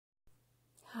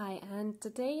and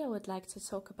today I would like to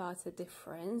talk about the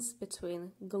difference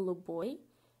between Голубой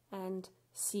and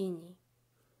Синий.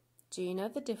 Do you know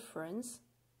the difference?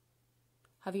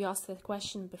 Have you asked that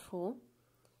question before?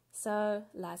 So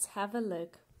let's have a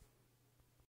look.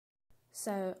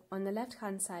 So on the left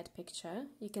hand side picture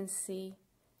you can see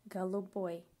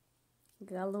Голубой,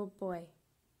 Голубой.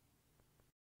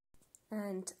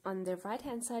 And on the right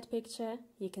hand side picture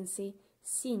you can see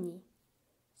Синий,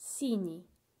 Синий,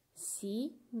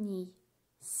 Синий,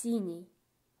 Синий.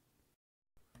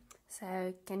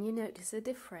 So can you notice the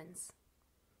difference?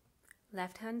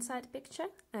 Left hand side picture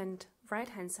and right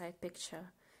hand side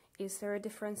picture. Is there a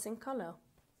difference in color?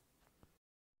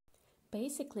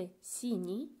 Basically,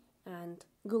 синий and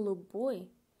голубой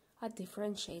are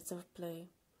different shades of blue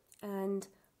and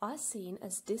are seen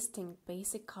as distinct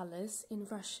basic colors in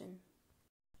Russian.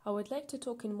 I would like to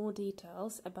talk in more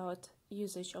details about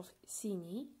usage of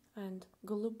синий and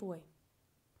голубой.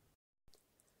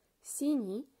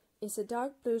 Синий is a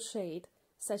dark blue shade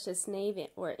such as navy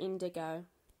or indigo.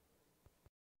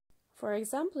 For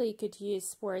example, you could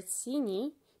use word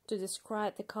синий to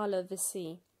describe the color of the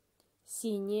sea.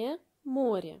 Синее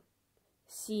море,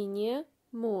 синее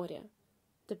море,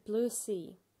 the blue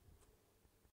sea.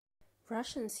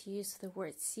 Russians use the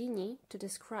word синий to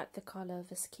describe the color of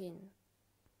the skin.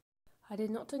 I did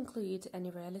not include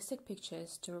any realistic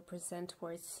pictures to represent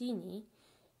word синий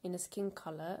in a skin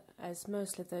color, as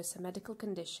mostly those are medical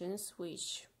conditions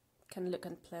which can look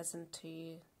unpleasant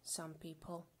to some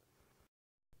people.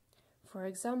 For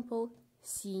example,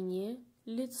 синее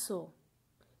лицо,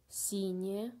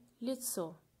 синее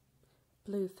лицо,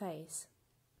 blue face.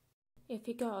 If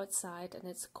you go outside and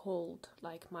it's cold,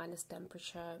 like minus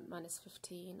temperature, minus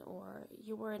 15, or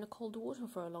you were in a cold water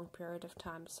for a long period of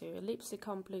time, so your lips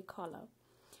become blue color.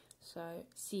 So,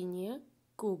 синие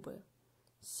губы,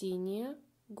 синие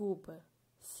губы,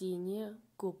 синие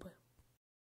губы.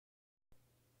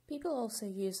 People also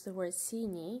use the word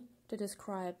синий to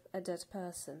describe a dead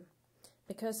person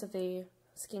because of the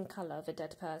skin color of a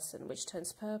dead person, which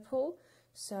turns purple.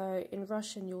 So in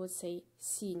Russian you would say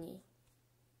синий.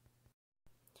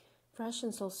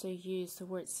 Russians also use the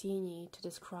word синий to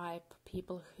describe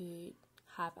people who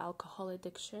have alcohol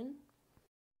addiction.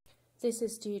 This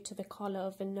is due to the color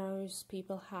of the nose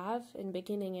people have. In the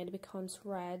beginning it becomes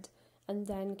red and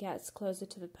then gets closer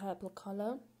to the purple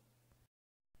color.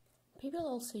 People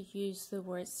also use the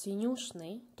word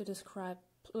синюшный to describe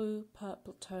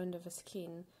blue-purple tone of the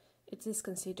skin. It is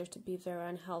considered to be very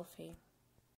unhealthy.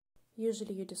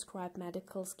 Usually you describe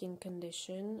medical skin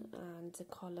condition, and the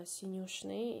color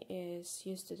синюшный is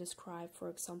used to describe, for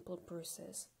example,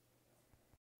 bruises.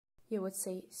 You would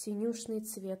say синюшный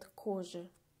цвет кожи.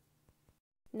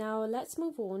 Now let's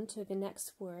move on to the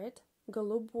next word,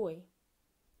 голубой.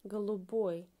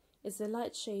 Голубой is a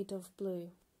light shade of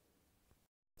blue.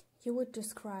 You would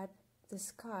describe the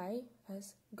sky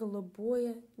as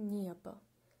голубое небо.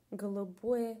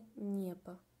 Голубое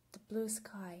небо, the blue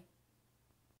sky.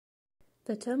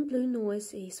 The term blue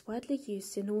noise is widely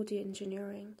used in audio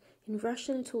engineering. In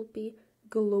Russian it would be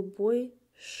голубой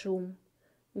шум.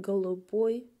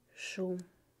 Голубой шум.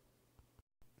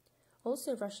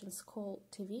 Also Russians call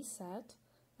TV set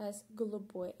as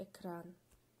голубой экран.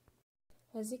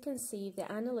 As you can see, the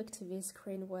analog TV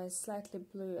screen was slightly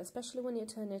blue, especially when you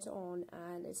turn it on,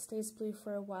 and it stays blue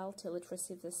for a while till it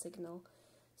receives the signal.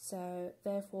 So,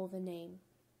 therefore the name.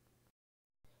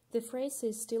 The phrase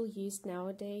is still used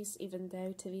nowadays, even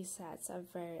though TV sets are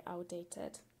very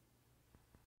outdated.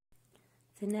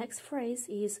 The next phrase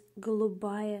is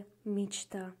голубая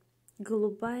мечта.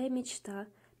 Голубая мечта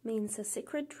means a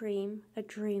secret dream, a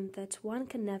dream that one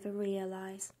can never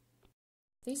realize.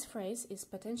 This phrase is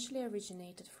potentially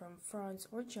originated from France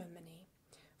or Germany.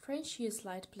 French use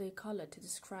light blue color to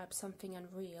describe something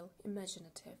unreal,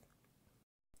 imaginative.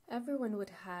 Everyone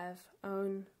would have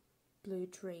own blue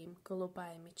dream,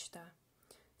 голубая мечта.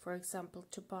 For example,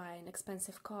 to buy an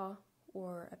expensive car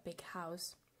or a big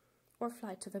house, or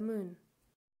fly to the moon.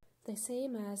 The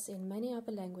same as in many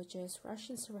other languages,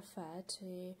 Russians refer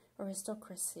to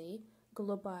aristocracy,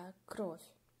 голубая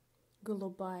кровь,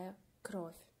 голубая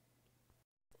кровь.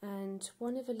 And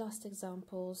one of the last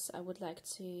examples I would like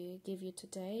to give you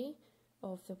today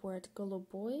of the word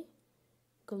голубой.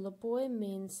 Голубой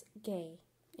means gay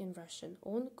in Russian.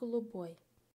 Он голубой.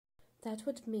 That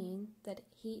would mean that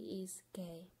he is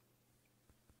gay.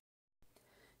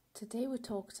 Today we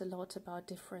talked a lot about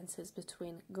differences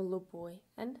between голубой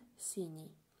and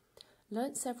синий.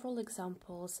 Learned several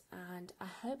examples, and I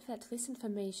hope that this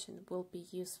information will be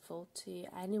useful to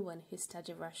anyone who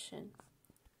studies Russian.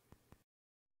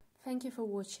 Thank you for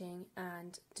watching,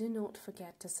 and do not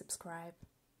forget to subscribe.